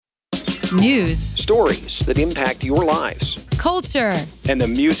News. Stories that impact your lives. Culture. And the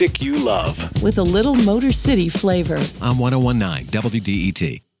music you love. With a little Motor City flavor. On 101.9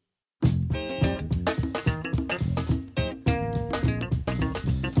 WDET.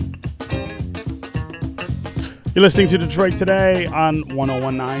 You're listening to Detroit Today on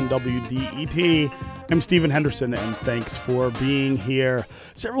 101.9 WDET. I'm Stephen Henderson, and thanks for being here.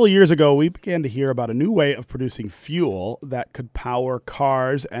 Several years ago, we began to hear about a new way of producing fuel that could power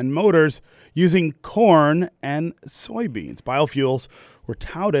cars and motors using corn and soybeans. Biofuels were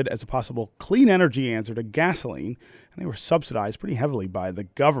touted as a possible clean energy answer to gasoline, and they were subsidized pretty heavily by the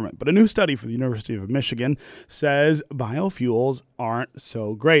government. But a new study from the University of Michigan says biofuels aren't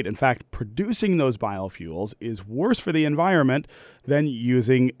so great. In fact, producing those biofuels is worse for the environment than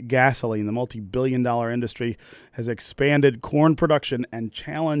using gasoline. The multi-billion-dollar industry has expanded corn production and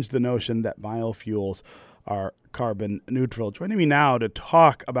challenged the notion that biofuels are carbon neutral. Joining me now to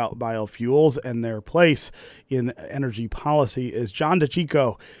talk about biofuels and their place in energy policy is John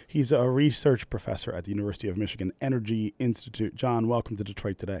DeCicco. He's a research professor at the University of Michigan Energy Institute. John, welcome to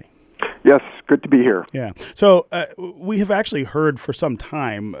Detroit Today. Yes, good to be here. Yeah. So we have actually heard for some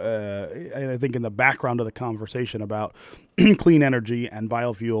time, I think in the background of the conversation about clean energy and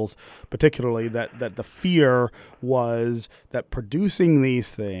biofuels, particularly that the fear was that producing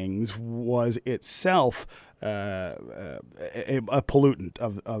these things was itself a pollutant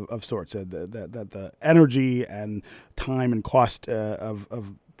of sorts, that the energy and time and cost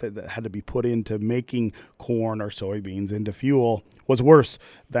that had to be put into making corn or soybeans into fuel was worse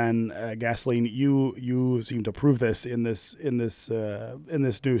than gasoline. You seem to prove this in this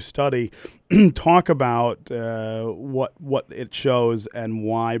new study. Talk about what it shows and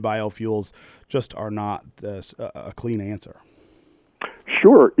why biofuels just are not a clean answer.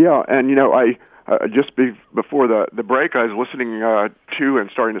 Sure. Yeah, and I. Before the break, I was listening to and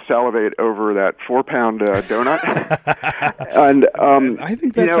starting to salivate over that 4-pound donut. And I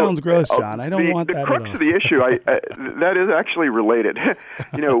think that sounds gross, John. I don't want that at all. The crux of the issue, that is actually related.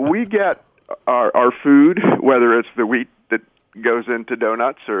 We get our food, whether it's the wheat that goes into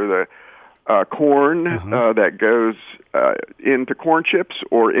donuts or the corn that goes into corn chips,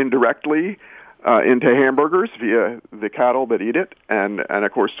 or indirectly into hamburgers via the cattle that eat it, and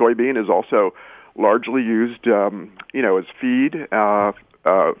of course soybean is also largely used as feed. We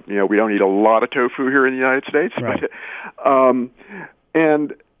don't eat a lot of tofu here in the United States, right.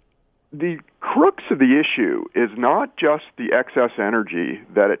 And the crux of the issue is not just the excess energy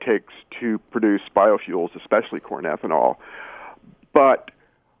that it takes to produce biofuels, especially corn ethanol, but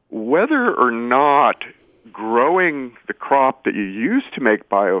whether or not growing the crop that you use to make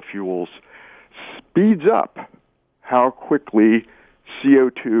biofuels speeds up how quickly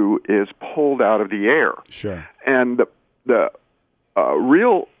CO2 is pulled out of the air. Sure. And the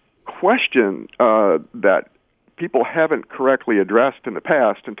real question that people haven't correctly addressed in the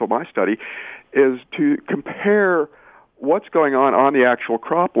past until my study is to compare what's going on the actual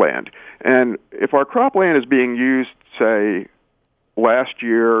cropland. And if our cropland is being used, say, last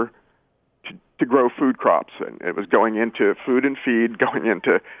year to grow food crops, and it was going into food and feed, going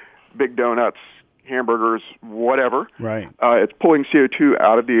into big donuts, hamburgers, whatever. Right. It's pulling CO2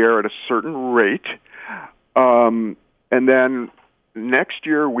 out of the air at a certain rate. And then next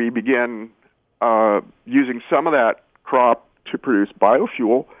year we begin using some of that crop to produce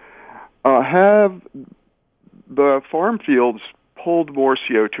biofuel. Have the farm fields pulled more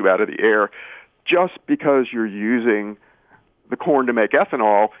CO2 out of the air just because you're using the corn to make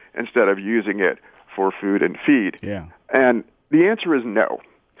ethanol instead of using it for food and feed? Yeah. And the answer is no.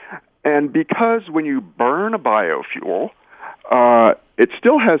 And because when you burn a biofuel, it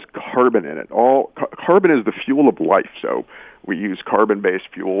still has carbon in it. Carbon is the fuel of life, so we use carbon-based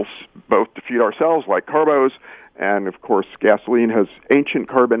fuels both to feed ourselves, like carbos, and of course gasoline has ancient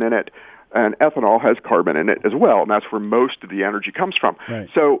carbon in it, and ethanol has carbon in it as well, and that's where most of the energy comes from. Right.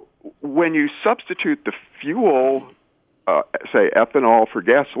 So when you substitute the fuel, say ethanol for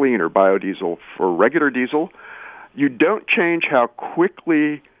gasoline or biodiesel for regular diesel, you don't change how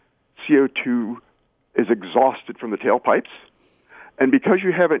quickly CO2 is exhausted from the tailpipes. And because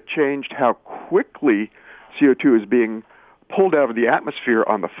you haven't changed how quickly CO2 is being pulled out of the atmosphere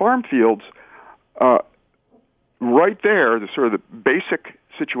on the farm fields, right there, the sort of the basic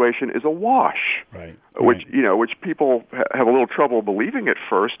situation is a wash, right. which people have a little trouble believing at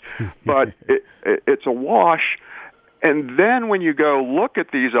first, but it's a wash. And then when you go look at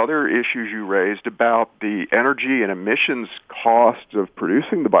these other issues you raised about the energy and emissions costs of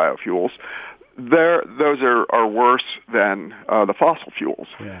producing the biofuels, those are worse than the fossil fuels.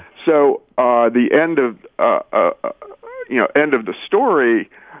 Yeah. So the end of the story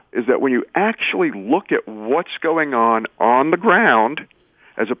is that when you actually look at what's going on the ground,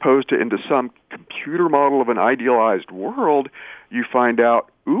 as opposed to into some computer model of an idealized world, you find out,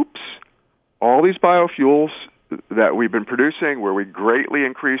 oops, all these biofuels that we've been producing, where we greatly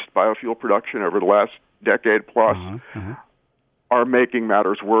increased biofuel production over the last decade plus, are making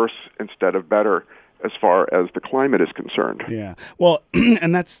matters worse instead of better as far as the climate is concerned. Yeah. Well,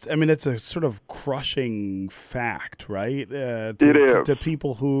 and it's a sort of crushing fact, right? It is. To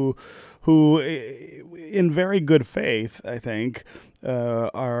people who, in very good faith, I think,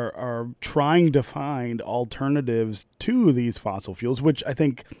 are trying to find alternatives to these fossil fuels, which I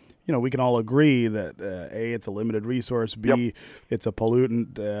think, we can all agree that A, it's a limited resource, B, it's a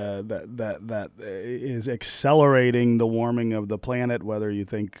pollutant that is accelerating the warming of the planet, whether you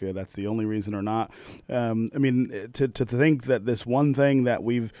think that's the only reason or not. To think that this one thing that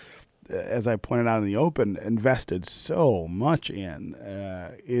we've, as I pointed out in the open, invested so much in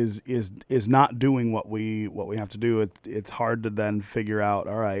is not doing what we have to do. It's hard to then figure out,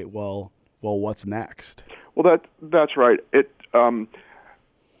 all right, well, what's next? Well, that's right.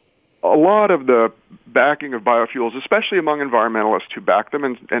 A lot of the backing of biofuels, especially among environmentalists who back them,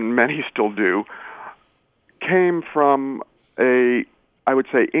 and many still do, came from I would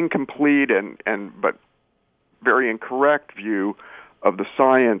say, incomplete but very incorrect view of the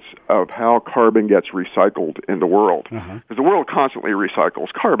science of how carbon gets recycled in the world. Because the world constantly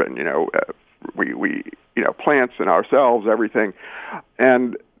recycles carbon. We plants and ourselves, everything,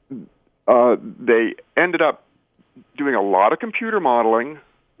 and they ended up doing a lot of computer modeling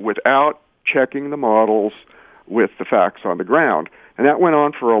without checking the models with the facts on the ground. And that went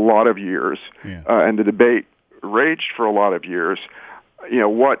on for a lot of years, and the debate raged for a lot of years.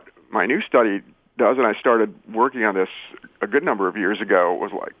 What my new study does, and I started working on this a good number of years ago,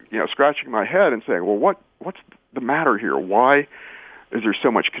 was like, scratching my head and saying, well, what's the matter here? Why is there so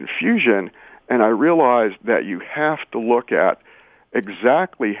much confusion? And I realized that you have to look at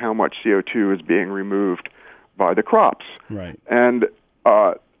exactly how much CO2 is being removed by the crops. Right. And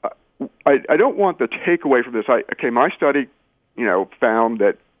I don't want the takeaway from this. My study, found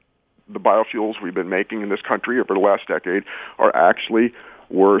that the biofuels we've been making in this country over the last decade are actually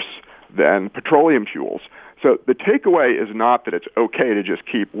worse than petroleum fuels. So the takeaway is not that it's okay to just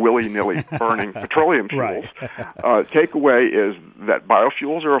keep willy-nilly burning petroleum fuels. Right. Takeaway is that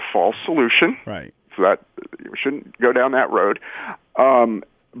biofuels are a false solution. Right. So that we shouldn't go down that road.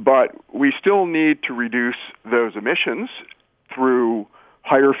 But we still need to reduce those emissions through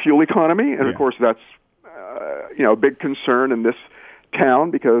higher fuel economy, and of course that's a big concern in this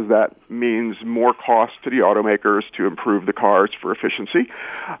town because that means more cost to the automakers to improve the cars for efficiency.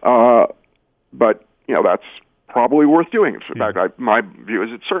 But that's probably worth doing. In fact, my view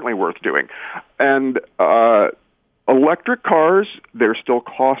is it's certainly worth doing. And electric cars, they're still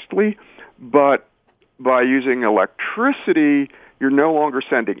costly, but by using electricity, you're no longer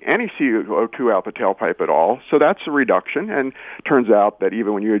sending any CO2 out the tailpipe at all. So that's a reduction. And it turns out that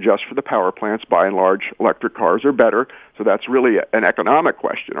even when you adjust for the power plants, by and large, electric cars are better. So that's really an economic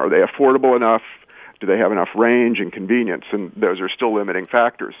question. Are they affordable enough? Do they have enough range and convenience? And those are still limiting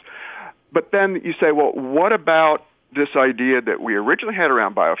factors. But then you say, well, what about this idea that we originally had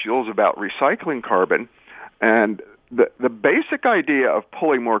around biofuels about recycling carbon? And the basic idea of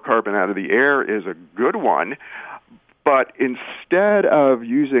pulling more carbon out of the air is a good one. But instead of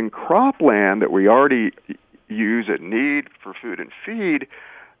using cropland that we already use and need for food and feed,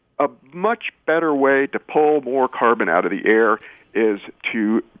 a much better way to pull more carbon out of the air is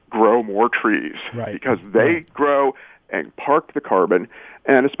to grow more trees. Right. Because they grow and park the carbon.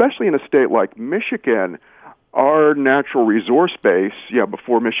 And especially in a state like Michigan, our natural resource base,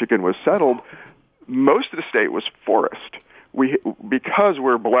 before Michigan was settled, most of the state was forest. Because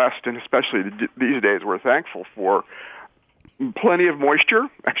we're blessed, and especially these days we're thankful for plenty of moisture.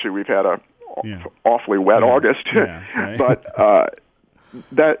 Actually, we've had a awfully wet August. Right. But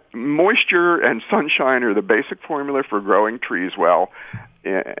that moisture and sunshine are the basic formula for growing trees well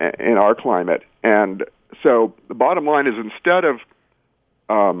in our climate. And so the bottom line is, instead of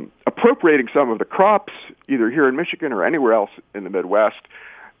appropriating some of the crops, either here in Michigan or anywhere else in the Midwest,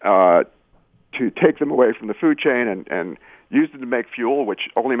 to take them away from the food chain and use them to make fuel, which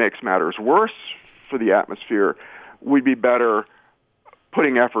only makes matters worse for the atmosphere, we'd be better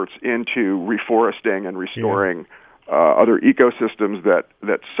putting efforts into reforesting and restoring other ecosystems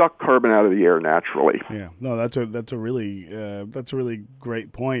that suck carbon out of the air naturally. Yeah, no, that's a really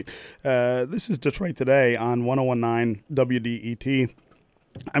great point. This is Detroit Today on 101.9 WDET.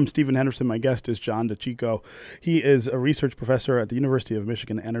 I'm Stephen Henderson. My guest is John DeCicco. He is a research professor at the University of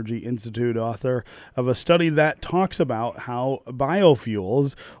Michigan Energy Institute, author of a study that talks about how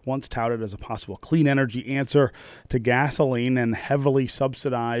biofuels, once touted as a possible clean energy answer to gasoline and heavily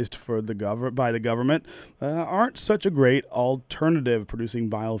subsidized for by the government, aren't such a great alternative. Producing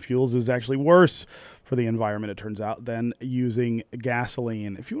biofuels is actually worse for the environment, it turns out, than using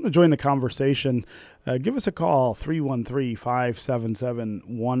gasoline. If you want to join the conversation, give us a call.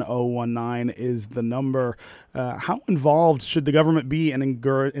 313-577-1019 is the number. How involved should the government be in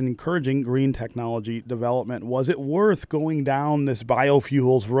encouraging green technology development? Was it worth going down this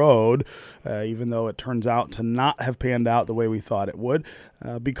biofuels road, even though it turns out to not have panned out the way we thought it would?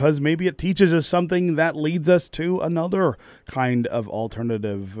 Because maybe it teaches us something that leads us to another kind of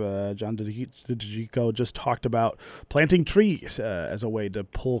alternative. John DeCicco just talked about planting trees as a way to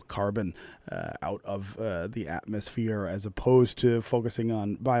pull carbon out of the atmosphere as opposed to focusing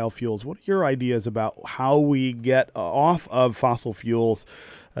on biofuels. What are your ideas about how we get off of fossil fuels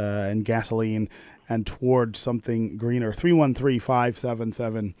and gasoline and towards something greener?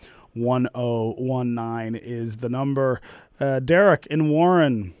 313-577-1019 is the number. Derek in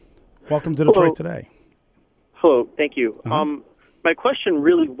Warren, welcome to Detroit Today. Hello, thank you. My question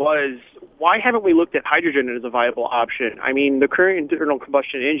really was, why haven't we looked at hydrogen as a viable option? I mean, the current internal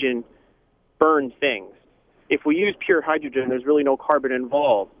combustion engine burns things. If we use pure hydrogen, there's really no carbon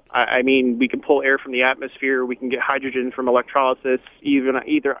involved. I mean, we can pull air from the atmosphere. We can get hydrogen from electrolysis, either on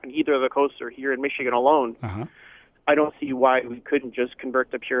either of the coasts or here in Michigan alone. I don't see why we couldn't just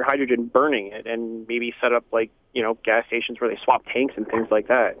convert to pure hydrogen, burning it, and maybe set up gas stations where they swap tanks and things like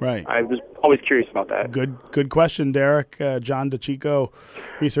that. Right. I was always curious about that. Good question, Derek. John DeCicco,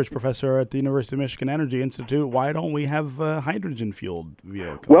 research professor at the University of Michigan Energy Institute. Why don't we have hydrogen-fueled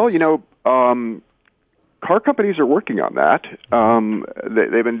vehicles? Well, car companies are working on that.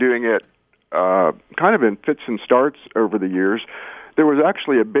 They've been doing it kind of in fits and starts over the years. There was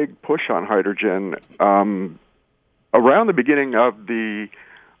actually a big push on hydrogen around the beginning of the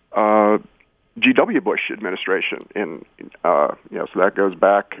G.W. Bush administration. So that goes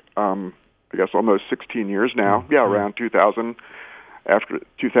back, I guess, almost 16 years now. Around 2000, after the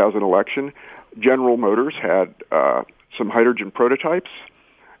 2000 election. General Motors had some hydrogen prototypes,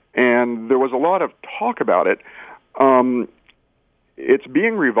 and there was a lot of talk about it. It's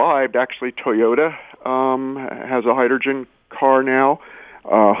being revived. Actually, Toyota has a hydrogen car now.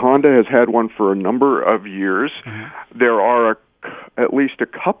 Honda has had one for a number of years. There are at least a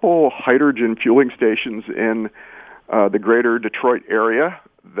couple hydrogen fueling stations in the greater Detroit area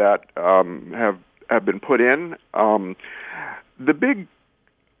that have been put in. The big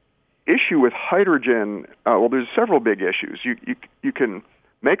issue with hydrogen, there's several big issues. You can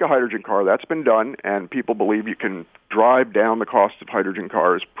make a hydrogen car. That's been done, and people believe you can drive down the cost of hydrogen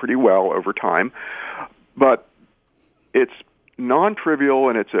cars pretty well over time. But it's non-trivial,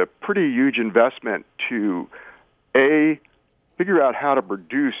 and it's a pretty huge investment to, figure out how to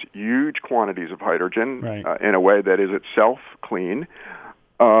produce huge quantities of hydrogen in a way that is itself clean,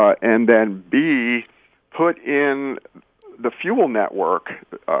 and then B, put in the fuel network,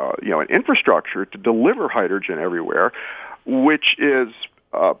 an infrastructure to deliver hydrogen everywhere, which is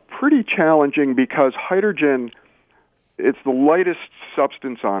pretty challenging because hydrogen, it's the lightest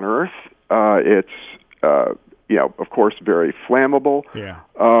substance on Earth. It's of course, very flammable.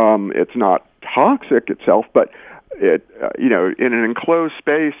 It's not toxic itself, but it, in an enclosed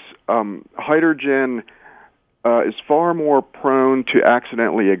space, hydrogen is far more prone to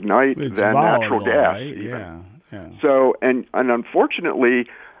accidentally ignite than natural gas. Right? So, and unfortunately,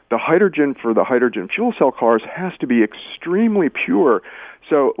 the hydrogen for the hydrogen fuel cell cars has to be extremely pure.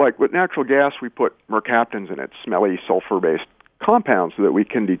 So, like with natural gas, we put mercaptans in it, smelly sulfur-based compounds so that we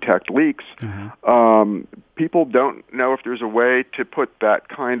can detect leaks. People don't know if there's a way to put that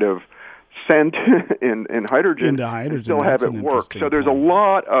kind of scent in hydrogen and still have it work. So there's a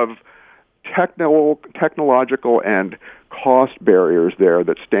lot of technological and cost barriers there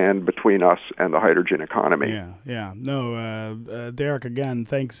that stand between us and the hydrogen economy. Derek, again,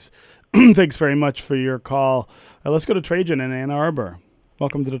 thanks thanks very much for your call. Let's go to Trajan in Ann Arbor.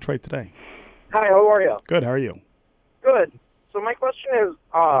 Welcome to Detroit Today. Hi, how are you? Good, how are you? Good. So my question is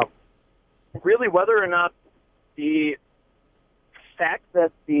really whether or not the fact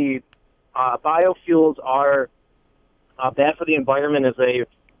that the biofuels are bad for the environment is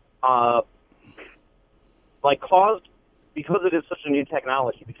caused because it is such a new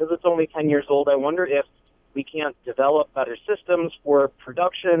technology. Because it's only 10 years old, I wonder if we can't develop better systems for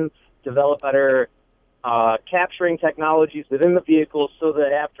production, develop better capturing technologies within the vehicles so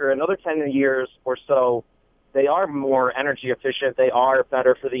that after another 10 years or so, they are more energy efficient, they are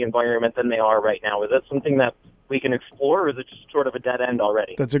better for the environment than they are right now? Is that something that we can explore, or is it just sort of a dead end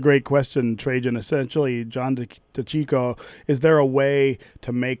already? That's a great question, Trajan. Essentially, John DeChico, is there a way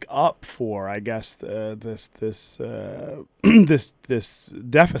to make up for, I guess, this this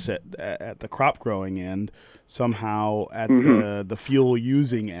deficit at the crop growing end somehow at the fuel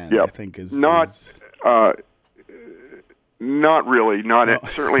using end? Yep. I think is not really,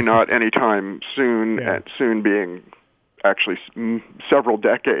 certainly not anytime soon. Yeah. Soon being actually several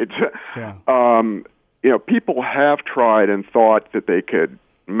decades. Yeah. People have tried and thought that they could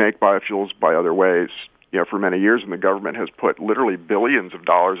make biofuels by other ways, for many years, and the government has put literally billions of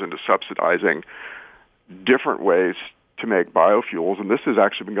dollars into subsidizing different ways to make biofuels, and this has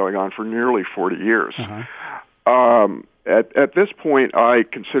actually been going on for nearly 40 years. At this point, I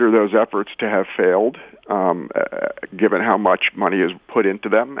consider those efforts to have failed, given how much money is put into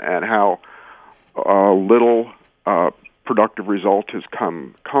them and how little productive result has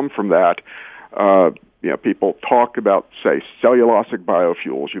come from that. People talk about, say, cellulosic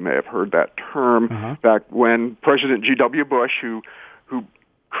biofuels. You may have heard that term back when President G.W. Bush, who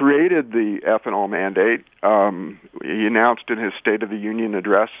created the ethanol mandate, he announced in his State of the Union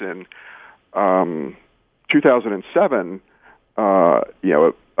address in 2007, a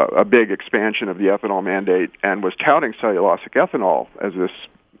big expansion of the ethanol mandate, and was touting cellulosic ethanol as this,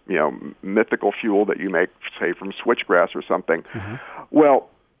 mythical fuel that you make, say, from switchgrass or something. Well,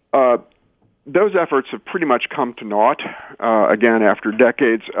 those efforts have pretty much come to naught, again, after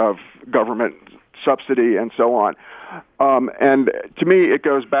decades of government subsidy and so on. And to me, it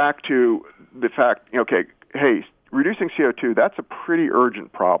goes back to the fact, hey, reducing CO2, that's a pretty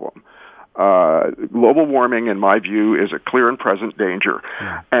urgent problem. Global warming, in my view, is a clear and present danger.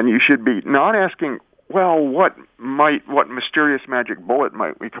 Yeah. And you should be not asking, well, what mysterious magic bullet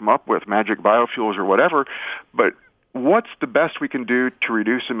might we come up with, magic biofuels or whatever, but what's the best we can do to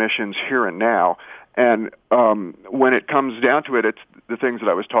reduce emissions here and now? And when it comes down to it, it's the things that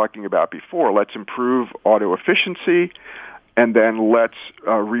I was talking about before. Let's improve auto efficiency, and then let's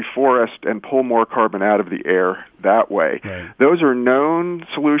reforest and pull more carbon out of the air that way. Right. Those are known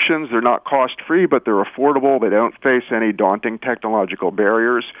solutions. They're not cost-free, but they're affordable. They don't face any daunting technological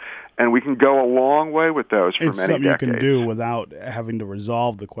barriers, and we can go a long way with those for many decades. It's something you can do without having to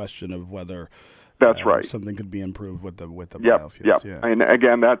resolve the question of whether that's right. something could be improved with the yep, biofuels. Yep. Yeah. And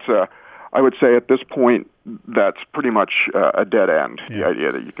again, I would say at this point, that's pretty much a dead end. Yeah. The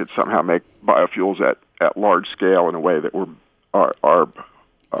idea that you could somehow make biofuels at large scale in a way that are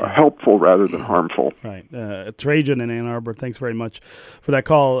helpful rather than harmful. Right. Trajan in Ann Arbor, thanks very much for that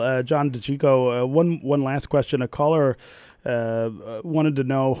call. John DeChico, one last question. A caller wanted to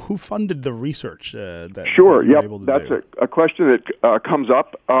know who funded the research that you were able to do. That's a question that comes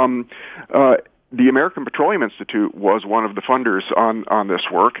up. The American Petroleum Institute was one of the funders on this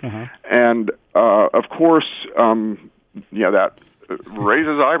work, and of course, that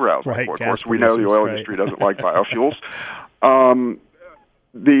raises eyebrows. Right, of course, we know the oil industry doesn't like biofuels. For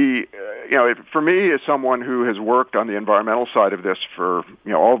me, as someone who has worked on the environmental side of this for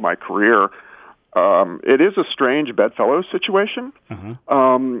all of my career, it is a strange bedfellows situation.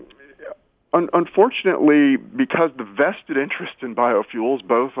 Unfortunately, because the vested interest in biofuels,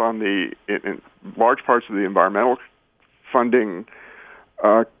 both on in large parts of the environmental funding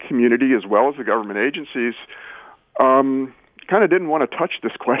community as well as the government agencies, kind of didn't want to touch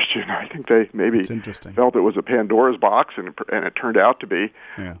this question. I think they maybe felt it was a Pandora's box, and it turned out to be.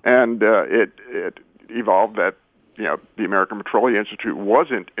 Yeah. And it evolved that the American Petroleum Institute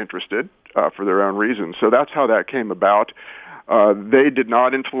wasn't interested for their own reasons. So that's how that came about. They did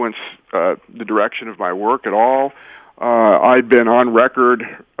not influence the direction of my work at all. I've been on record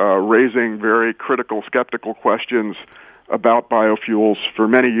raising very critical, skeptical questions about biofuels for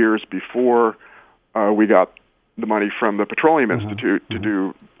many years before we got the money from the Petroleum Institute to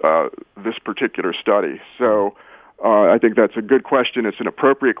do this particular study. So I think that's a good question. It's an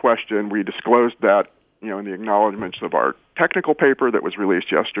appropriate question. We disclosed that in the acknowledgments of our technical paper that was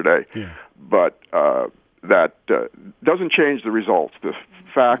released yesterday. Yeah. But that doesn't change the results. The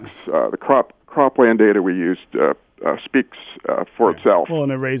facts, the cropland data we used speaks for itself. Well,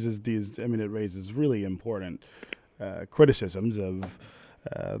 and it raises really important criticisms of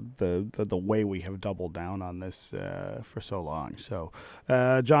the way we have doubled down on this for so long. So,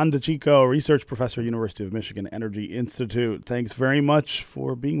 John DeChico, research professor, University of Michigan Energy Institute, thanks very much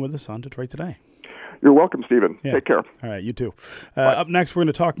for being with us on Detroit Today. You're welcome, Stephen. Yeah. Take care. All right, you too. Up next, we're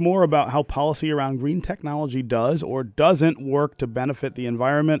going to talk more about how policy around green technology does or doesn't work to benefit the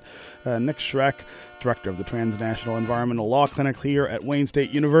environment. Nick Schreck, director of the Transnational Environmental Law Clinic here at Wayne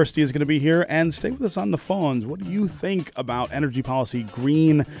State University, is going to be here. And stay with us on the phones. What do you think about energy policy,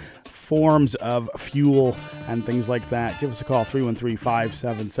 green forms of fuel, and things like that? Give us a call.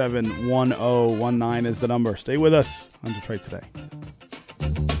 313-577-1019 is the number. Stay with us on Detroit Today.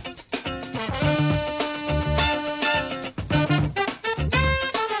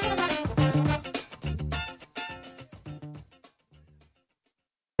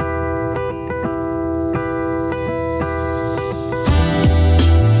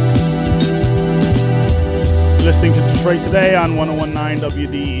 Listening to Detroit Today on 101.9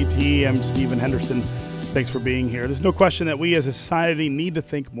 WDET. I'm Stephen Henderson. Thanks for being here. There's no question that we as a society need to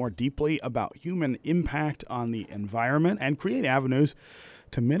think more deeply about human impact on the environment and create avenues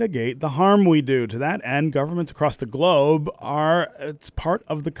to mitigate the harm we do. To that end, governments across the globe it's part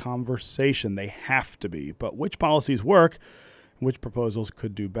of the conversation. They have to be. But which policies work? Which proposals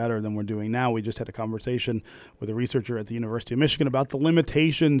could do better than we're doing now? We just had a conversation with a researcher at the University of Michigan about the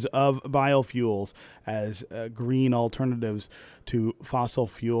limitations of biofuels as green alternatives to fossil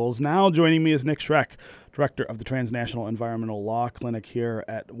fuels. Now joining me is Nick Schreck, director of the Transnational Environmental Law Clinic here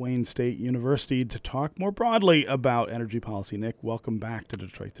at Wayne State University, to talk more broadly about energy policy. Nick, welcome back to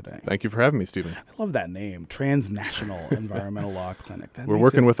Detroit Today. Thank you for having me, Stephen. I love that name, Transnational Environmental Law Clinic. We're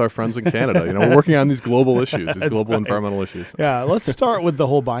working with our friends in Canada. We're working on these global issues, these global environmental issues. Yeah, let's start with the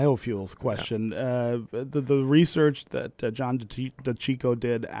whole biofuels question. The research that John DeChico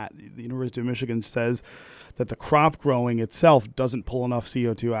did at the University of Michigan says that the crop growing itself doesn't pull enough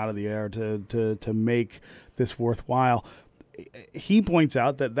CO2 out of the air to make this worthwhile. He points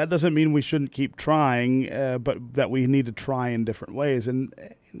out that doesn't mean we shouldn't keep trying, but that we need to try in different ways. And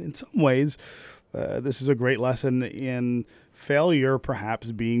in some ways, this is a great lesson in failure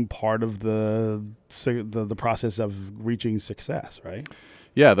perhaps being part of the process of reaching success, right?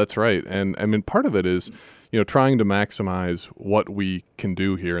 Yeah, that's right. And I mean, part of it is, trying to maximize what we can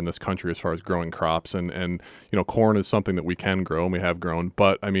do here in this country as far as growing crops. And corn is something that we can grow and we have grown.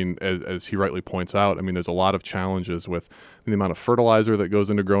 But, I mean, as he rightly points out, I mean, there's a lot of challenges with the amount of fertilizer that goes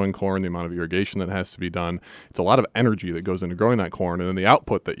into growing corn, the amount of irrigation that has to be done. It's a lot of energy that goes into growing that corn. And then the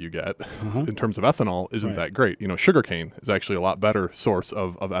output that you get in terms of ethanol isn't that great. Sugarcane is actually a lot better source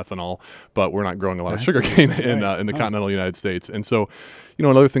of ethanol, but we're not growing a lot of sugarcane in the continental United States. And so, and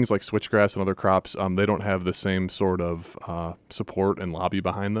other things like switchgrass and other crops, they don't have the same sort of support and lobby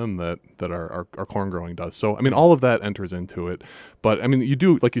behind them that our corn growing does. So, I mean, all of that enters into it. But, I mean, you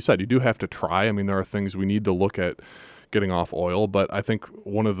do, like you said, you do have to try. I mean, there are things we need to look at getting off oil, but I think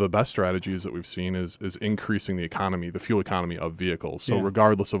one of the best strategies that we've seen is increasing the economy, the fuel economy of vehicles. So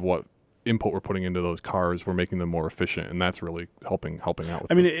regardless of what input we're putting into those cars, we're making them more efficient, and that's really helping out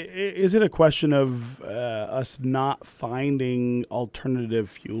with is it a question of us not finding alternative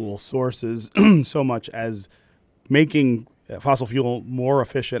fuel sources so much as making fossil fuel more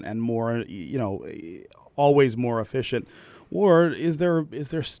efficient and more, always more efficient? Or is there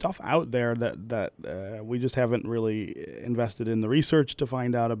stuff out there that we just haven't really invested in the research to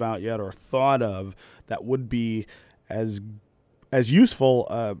find out about yet, or thought of, that would be as useful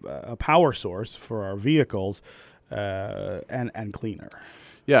a power source for our vehicles and cleaner?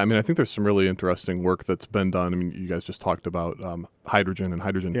 Yeah, I mean, I think there's some really interesting work that's been done. I mean, you guys just talked about hydrogen and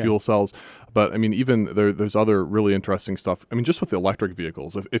hydrogen fuel cells, but I mean, even there's other really interesting stuff. I mean, just with the electric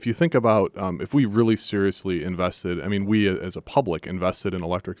vehicles, if you think about if we really seriously invested, I mean, we as a public invested in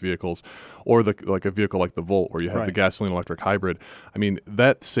electric vehicles, or like a vehicle like the Volt, where you have the gasoline electric hybrid, I mean,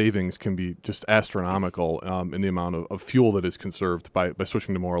 that savings can be just astronomical in the amount of fuel that is conserved by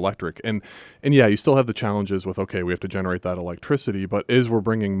switching to more electric. And yeah, you still have the challenges with, okay, we have to generate that electricity, but as we're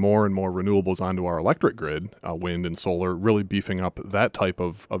bringing more and more renewables onto our electric grid, wind and solar, really beefing up that type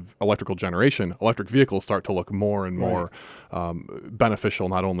of electrical generation, electric vehicles start to look more and more beneficial,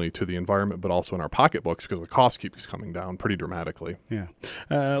 not only to the environment, but also in our pocketbooks, because the cost keeps coming down pretty dramatically. Yeah.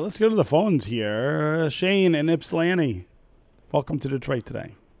 Let's go to the phones here. Shane in Ypsilanti, welcome to Detroit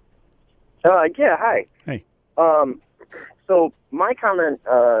Today. Yeah, hi. Hey. So my comment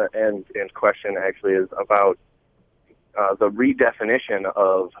and question actually is about the redefinition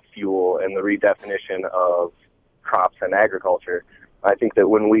of fuel and the redefinition of crops and agriculture. I think that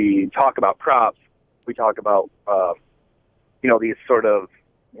when we talk about crops, we talk about, these sort of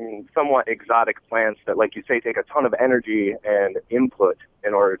somewhat exotic plants that, like you say, take a ton of energy and input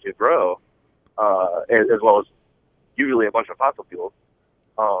in order to grow, as well as usually a bunch of fossil fuels,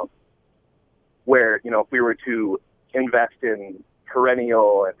 where, if we were to invest in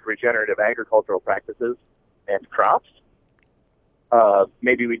perennial and regenerative agricultural practices and crops,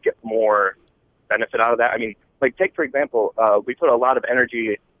 maybe we'd get more benefit out of that. I mean, like take, for example, we put a lot of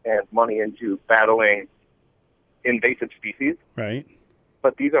energy and money into battling invasive species. Right.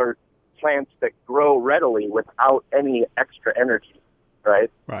 But these are plants that grow readily without any extra energy, right?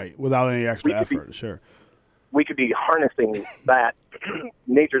 Right, without any extra effort, sure. We could be harnessing that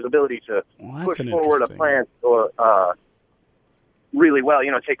nature's ability to push forward a plant or really well.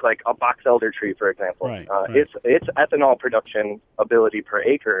 Take like a box elder tree, for example. Right. Its ethanol production ability per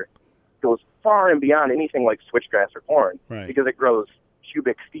acre goes far and beyond anything like switchgrass or corn, because it grows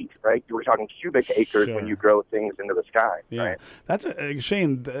cubic feet, right? We're talking cubic acres when you grow things into the sky. Yeah, right? That's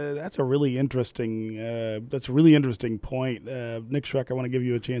Shane. That's a really interesting. That's a really interesting point. Nick Schreck, I want to give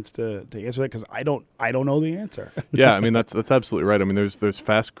you a chance to answer that because I don't know the answer. Yeah, I mean that's absolutely right. I mean there's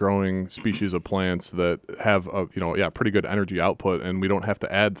fast growing species of plants that have pretty good energy output, and we don't have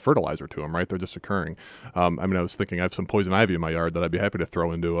to add fertilizer to them, right? They're just occurring. I mean I was thinking I have some poison ivy in my yard that I'd be happy to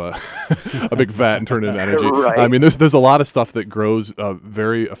throw into a big vat and turn it into energy. Right. I mean there's a lot of stuff that grows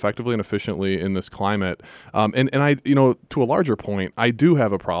very effectively and efficiently in this climate. And I, to a larger point, I do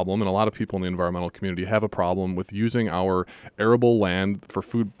have a problem, and a lot of people in the environmental community have a problem with using our arable land for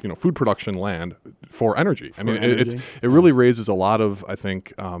food production land for energy. It really raises a lot of, I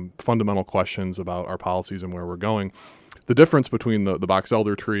think, fundamental questions about our policies and where we're going. The difference between the box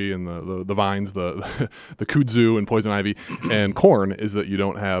elder tree and the vines, the kudzu and poison ivy and corn is that you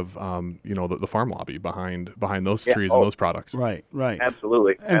don't have the farm lobby behind those trees and those products. Right.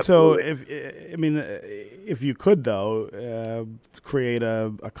 Absolutely. And so if you could though create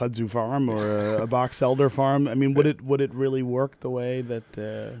a kudzu farm or a box elder farm, I mean would it really work the way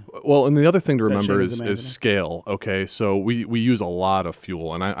that? Well, and the other thing to remember is scale. Okay, so we use a lot of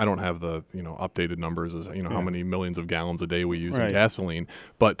fuel, and I don't have the updated numbers as how many millions of gallons a day we use in gasoline,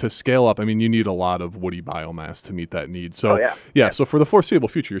 but to scale up, I mean, you need a lot of woody biomass to meet that need. So, so for the foreseeable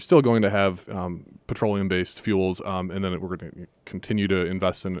future, you're still going to have petroleum-based fuels, and then we're going to continue to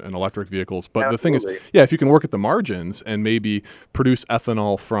invest in electric vehicles. But the thing is, if you can work at the margins and maybe produce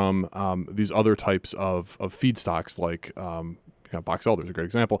ethanol from these other types of feedstocks like box elder is a great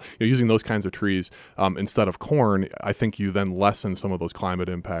example. Using those kinds of trees instead of corn, I think you then lessen some of those climate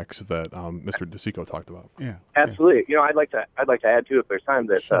impacts that Mr. DeSico talked about. Yeah, absolutely. I'd like to add too, if there's time,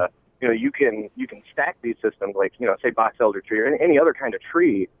 that you can stack these systems like say box elder tree or any other kind of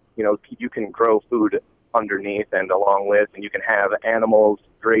tree. You can grow food underneath and along with, and you can have animals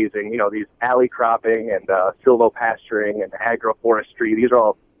grazing. These alley cropping and silvopasturing and agroforestry. These are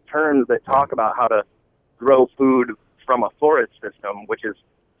all terms that talk about how to grow food from a forest system, which is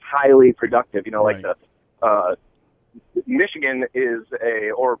highly productive. Like the Michigan is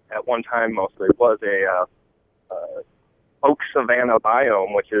or at one time mostly was a oak savanna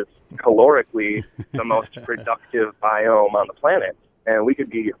biome, which is calorically the most productive biome on the planet. And we could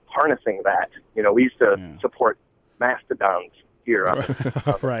be harnessing that. We used to support mastodons here on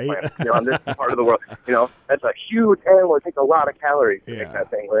the planet, on this part of the world. That's a huge animal. It takes a lot of calories to make that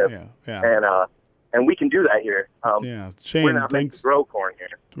thing live. And we can do that here. Shane, we're not meant to grow corn here.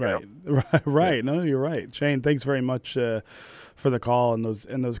 Right. No, you're right. Shane, thanks very much for the call and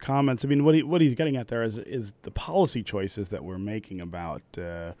those comments. I mean, what he's getting at there is the policy choices that we're making about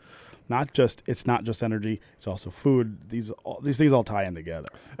it's not just energy, it's also food. These things all tie in together.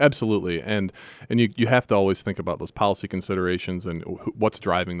 Absolutely, and you have to always think about those policy considerations and what's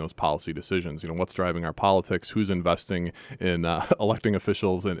driving those policy decisions. What's driving our politics, who's investing in electing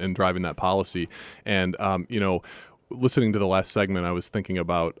officials and driving that policy, and listening to the last segment, I was thinking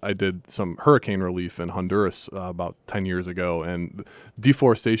about, I did some hurricane relief in Honduras about 10 years ago, and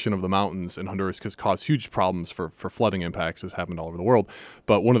deforestation of the mountains in Honduras has caused huge problems for flooding impacts. Has happened all over the world.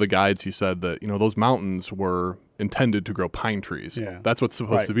 But one of the guides, he said that, those mountains were intended to grow pine trees. Yeah. That's what's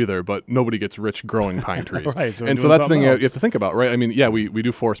supposed to be there, but nobody gets rich growing pine trees. So that's the thing you have to think about, right? I mean, we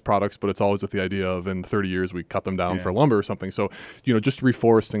do forest products, but it's always with the idea of in 30 years we cut them down for lumber or something. So, just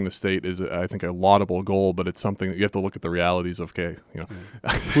reforesting the state is, I think, a laudable goal, but it's something that you have to look at the realities of,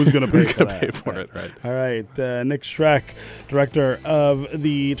 who's going to pay for it, right? All right. Nick Schreck, director of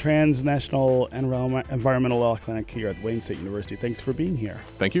the Transnational Environmental Law Clinic here at Wayne State University. Thanks for being here.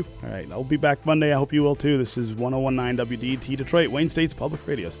 Thank you. All right. I'll be back Monday. I hope you will too. This is 1019 WDET Detroit, Wayne State's public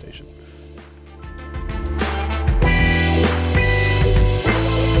radio station.